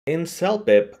In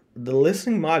CELPIP, the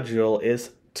listening module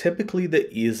is typically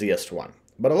the easiest one,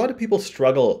 but a lot of people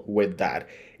struggle with that.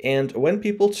 And when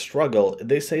people struggle,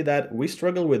 they say that we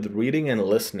struggle with reading and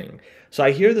listening. So I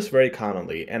hear this very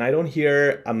commonly, and I don't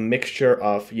hear a mixture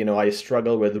of, I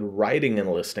struggle with writing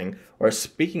and listening or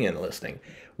speaking and listening.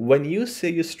 When you say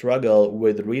you struggle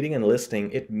with reading and listening,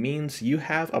 it means you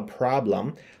have a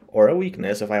problem or a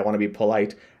weakness, if I want to be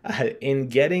polite, in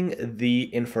getting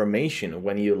the information.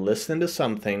 When you listen to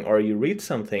something or you read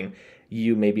something,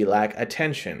 you maybe lack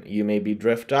attention, you maybe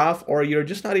drift off, or you're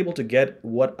just not able to get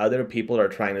what other people are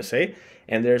trying to say.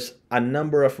 And there's a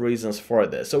number of reasons for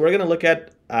this. So we're going to look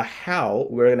at how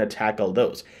we're going to tackle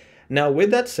those. Now,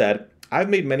 with that said, I've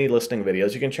made many listening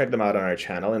videos. You can check them out on our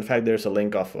channel. In fact, there's a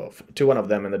link to one of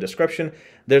them in the description.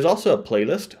 There's also a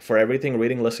playlist for everything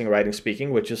reading, listening, writing,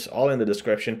 speaking, which is all in the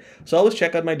description. So always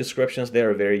check out my descriptions. They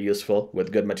are very useful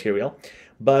with good material.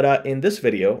 But in this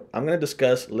video, I'm going to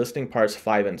discuss listening parts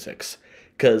 5 and 6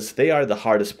 because they are the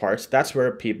hardest parts. That's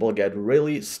where people get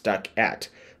really stuck at.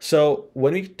 So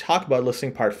when we talk about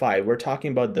listening part 5, we're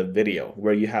talking about the video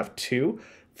where you have 2,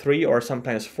 3, or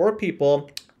sometimes 4 people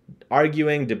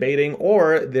arguing, debating,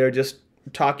 or they're just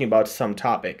talking about some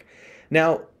topic.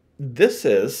 Now, this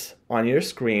is on your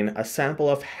screen a sample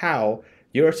of how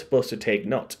you're supposed to take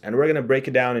notes, and we're going to break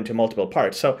it down into multiple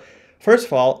parts. So first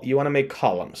of all, you want to make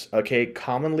columns. Okay,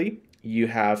 commonly you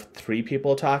have 3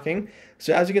 people talking.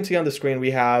 So as you can see on the screen,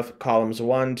 we have columns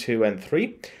 1, 2, and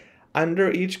 3.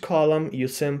 Under each column, you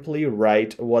simply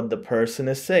write what the person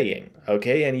is saying.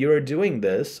 Okay, and you're doing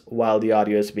this while the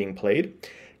audio is being played.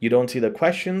 You don't see the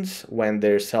questions when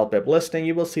there's CELPIP listening,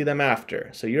 you will see them after.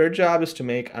 So your job is to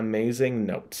make amazing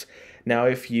notes. Now,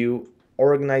 if you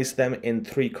organize them in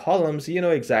 3 columns, you know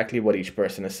exactly what each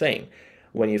person is saying.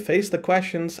 When you face the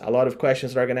questions, a lot of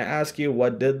questions are going to ask you,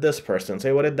 what did this person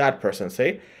say? What did that person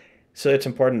say? So it's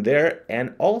important there.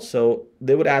 And also,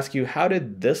 they would ask you, how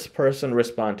did this person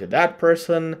respond to that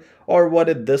person? Or what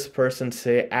did this person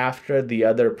say after the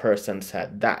other person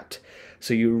said that?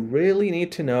 So you really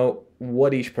need to know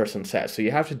what each person says. So you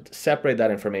have to separate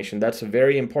that information. That's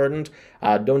very important.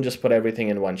 Don't just put everything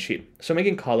in one sheet. So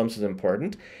making columns is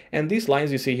important. And these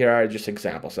lines you see here are just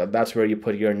examples. So that's where you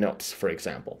put your notes, for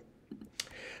example.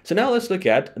 So now let's look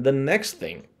at the next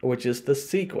thing, which is the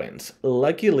sequence.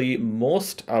 Luckily,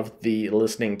 most of the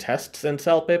listening tests in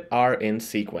CELPIP are in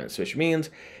sequence, which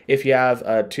means if you have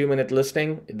a 2-minute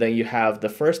listening, then you have the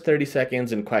first 30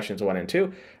 seconds in questions 1 and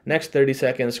 2, next 30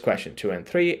 seconds, question 2 and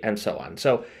 3, and so on.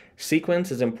 So sequence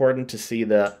is important to see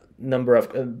the number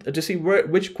of,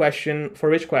 which question,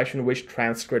 which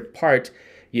transcript part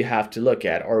you have to look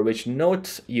at, or which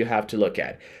notes you have to look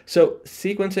at. So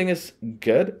sequencing is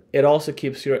good. It also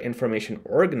keeps your information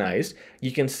organized.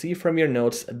 You can see from your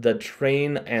notes the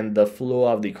train and the flow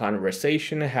of the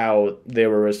conversation, how they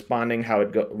were responding, how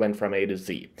it went from A to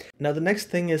Z. Now the next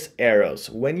thing is arrows.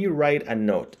 When you write a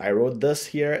note, I wrote this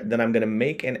here, then I'm going to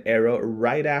make an arrow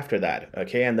right after that,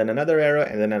 okay? And then another arrow,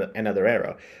 and then another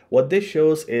arrow. What this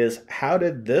shows is how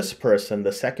did this person,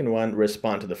 the second one,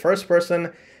 respond to the first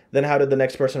person, then how did the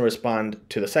next person respond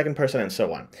to the second person, and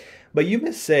so on. But you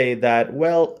may say that,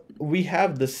 well, we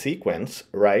have the sequence,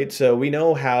 right? So we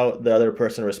know how the other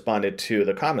person responded to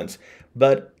the comments,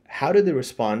 but how did they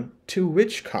respond to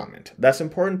which comment? That's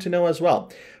important to know as well.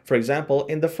 For example,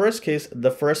 in the first case,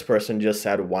 the first person just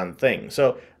said one thing.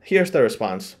 So here's the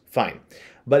response, fine.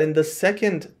 But in the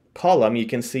second column, you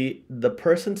can see the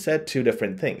person said 2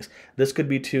 different things. This could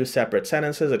be 2 separate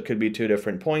sentences, it could be 2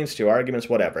 different points, 2 arguments,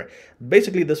 whatever.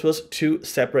 Basically, this was 2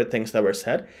 separate things that were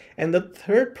said, and the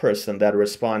third person that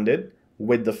responded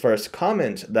with the first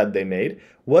comment that they made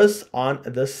was on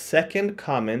the second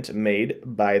comment made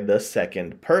by the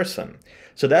second person.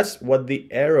 So that's what the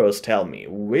arrows tell me,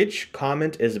 which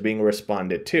comment is being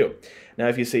responded to. Now,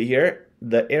 if you see here,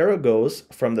 the arrow goes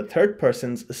from the third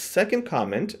person's second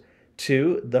comment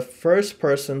to the first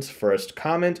person's first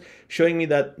comment, showing me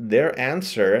that their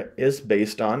answer is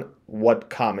based on what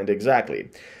comment exactly.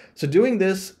 So doing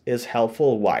this is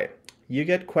helpful. Why? You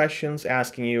get questions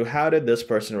asking you, how did this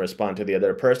person respond to the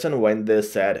other person when they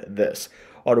said this?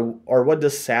 Or what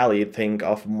does Sally think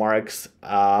of Mark's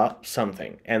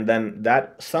something? And then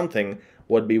that something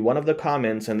would be one of the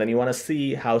comments, and then you want to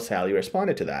see how Sally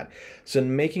responded to that. So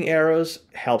making arrows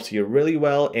helps you really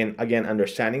well in, again,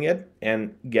 understanding it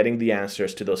and getting the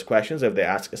answers to those questions if they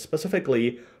ask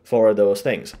specifically for those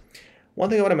things. One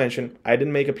thing I want to mention, I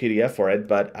didn't make a PDF for it,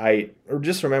 but I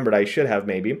just remembered I should have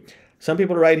maybe. Some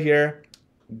people write here,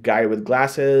 guy with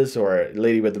glasses or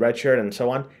lady with red shirt and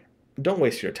so on. Don't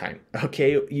waste your time,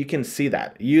 okay? You can see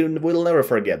that. You will never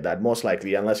forget that, most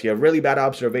likely, unless you have really bad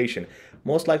observation.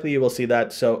 most likely you will see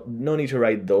that. So no need to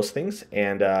write those things.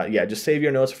 And yeah, just save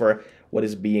your notes for what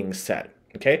is being said.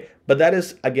 Okay, but that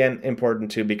is again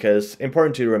important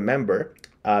to remember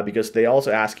because they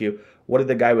also ask you, what did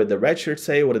the guy with the red shirt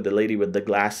say? What did the lady with the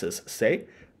glasses said?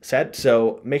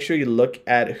 So make sure you look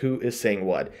at who is saying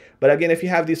what. But again, if you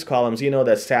have these columns, you know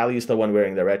that Sally is the one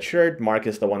wearing the red shirt, Mark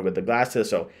is the one with the glasses,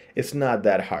 so it's not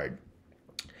that hard.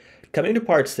 Coming to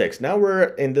part 6, now we're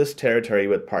in this territory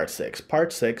with part 6.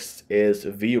 Part 6 is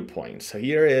viewpoints. So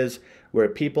here is where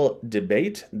people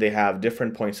debate, they have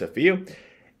different points of view.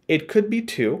 It could be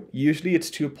two. Usually it's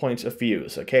 2 points of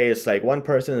views, okay? It's like one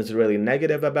person is really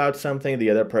negative about something, the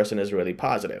other person is really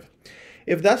positive.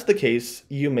 If that's the case,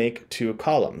 you make 2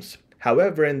 columns.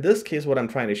 However, in this case, what I'm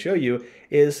trying to show you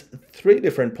is 3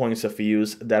 different points of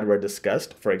views that were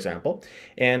discussed, for example.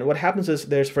 And what happens is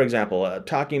there's, for example,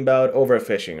 talking about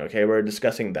overfishing, okay? We're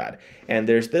discussing that. And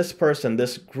there's this person,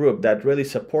 this group that really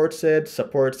supports it,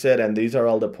 and these are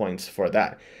all the points for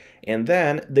that. And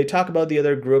then they talk about the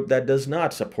other group that does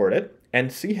not support it. And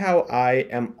see how I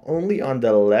am only on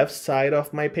the left side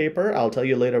of my paper? I'll tell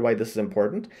you later why this is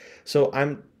important. So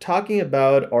I'm talking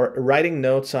about or writing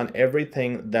notes on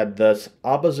everything that this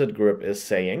opposite group is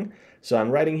saying. So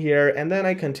I'm writing here and then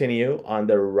I continue on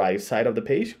the right side of the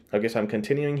page. Okay, so I'm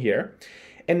continuing here.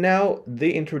 And now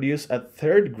they introduce a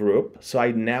third group. So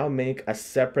I now make a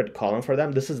separate column for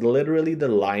them. This is literally the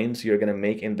lines you're going to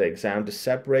make in the exam to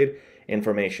separate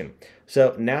information.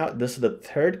 So now this is the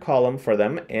third column for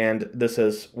them, and this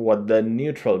is what the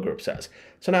neutral group says.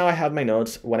 So now I have my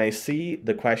notes. When I see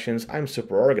the questions, I'm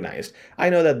super organized. I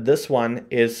know that this one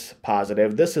is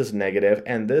positive, this is negative,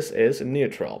 and this is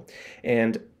neutral.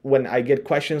 And when I get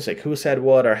questions like who said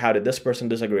what, or how did this person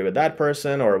disagree with that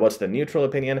person, or what's the neutral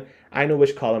opinion, I know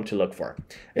which column to look for.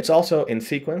 It's also in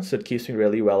sequence, so it keeps me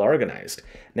really well organized.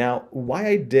 Now, why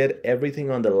I did everything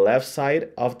on the left side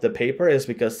of the paper is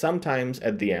because sometimes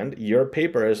at the end, your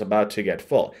paper is about to get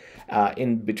full.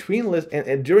 In between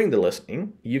and during the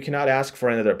listening, you cannot ask for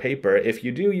another paper. If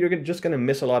you do, you're just going to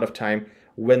miss a lot of time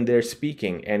when they're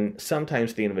speaking, and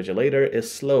sometimes the invigilator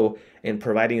is slow in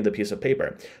providing the piece of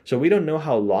paper. So we don't know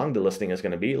how long the listening is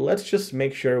going to be. Let's just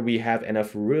make sure we have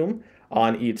enough room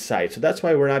on each side. So that's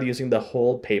why we're not using the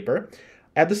whole paper.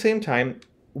 At the same time,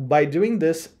 by doing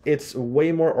this, it's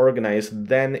way more organized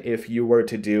than if you were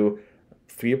to do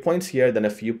a few points here, then a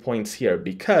few points here,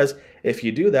 because if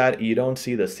you do that, you don't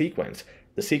see the sequence.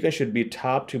 The sequence should be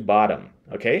top to bottom,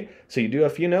 okay? So you do a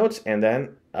few notes, and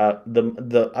then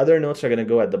the other notes are going to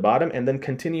go at the bottom, and then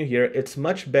continue here. It's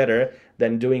much better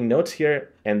than doing notes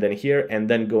here, and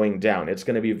then going down. It's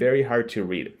going to be very hard to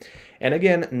read. And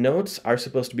again, notes are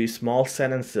supposed to be small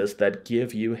sentences that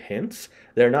give you hints.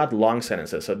 They're not long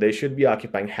sentences, so they should be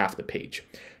occupying half the page.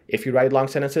 If you write long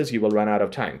sentences, you will run out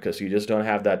of time because you just don't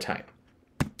have that time.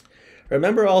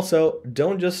 Remember also,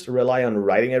 don't just rely on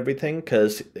writing everything,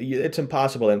 because it's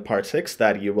impossible in part 6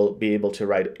 that you will be able to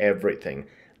write everything.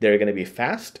 They're going to be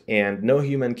fast, and no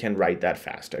human can write that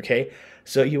fast, okay?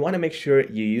 So you want to make sure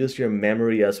you use your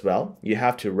memory as well. You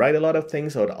have to write a lot of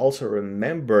things, but also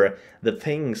remember the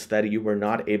things that you were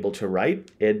not able to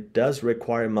write. It does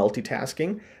require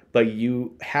multitasking, but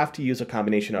you have to use a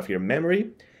combination of your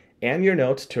memory and your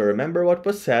notes to remember what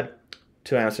was said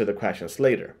to answer the questions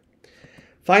later.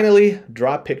 Finally,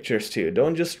 draw pictures too.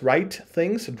 Don't just write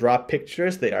things, draw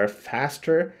pictures. They are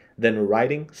faster than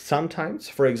writing sometimes.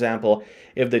 For example,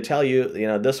 if they tell you,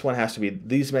 this one has to be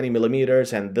these many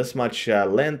millimeters and this much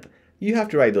length, you have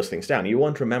to write those things down. You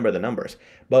won't remember the numbers.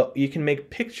 But you can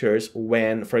make pictures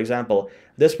when, for example,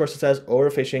 this person says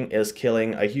overfishing is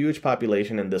killing a huge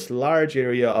population in this large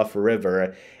area of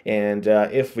river, and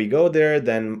if we go there,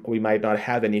 then we might not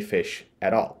have any fish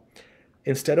at all.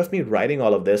 Instead of me writing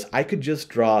all of this, I could just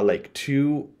draw like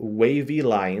 2 wavy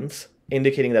lines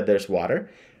indicating that there's water,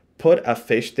 put a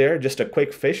fish there, just a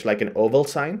quick fish like an oval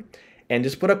sign, and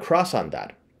just put a cross on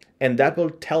that. And that will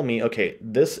tell me, okay,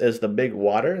 this is the big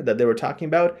water that they were talking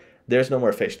about. There's no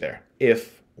more fish there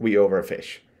if we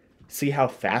overfish. See how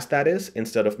fast that is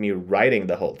instead of me writing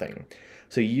the whole thing.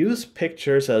 So use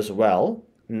pictures as well,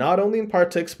 not only in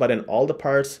part 6, but in all the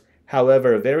parts.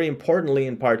 However, very importantly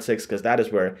in part 6, because that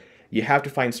is where you have to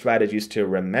find strategies to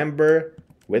remember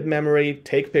with memory,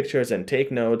 take pictures and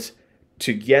take notes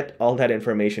to get all that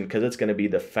information, because it's going to be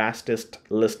the fastest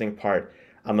listening part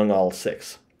among all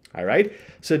 6. All right,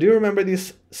 so do remember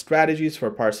these strategies for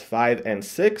parts 5 and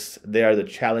 6. They are the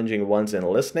challenging ones in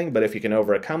listening, but if you can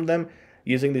overcome them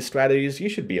using these strategies, you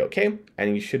should be okay,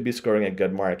 and you should be scoring a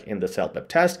good mark in the CELPIP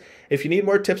test. If you need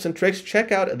more tips and tricks,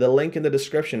 check out the link in the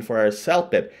description for our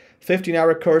CELPIP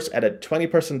 15-hour course at a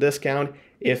 20% discount.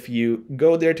 If you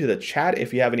go there to the chat,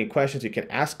 if you have any questions, you can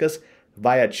ask us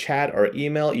via chat or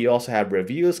email. You also have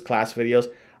reviews, class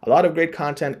videos, a lot of great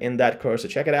content in that course, so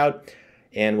check it out,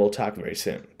 and we'll talk very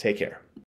soon. Take care.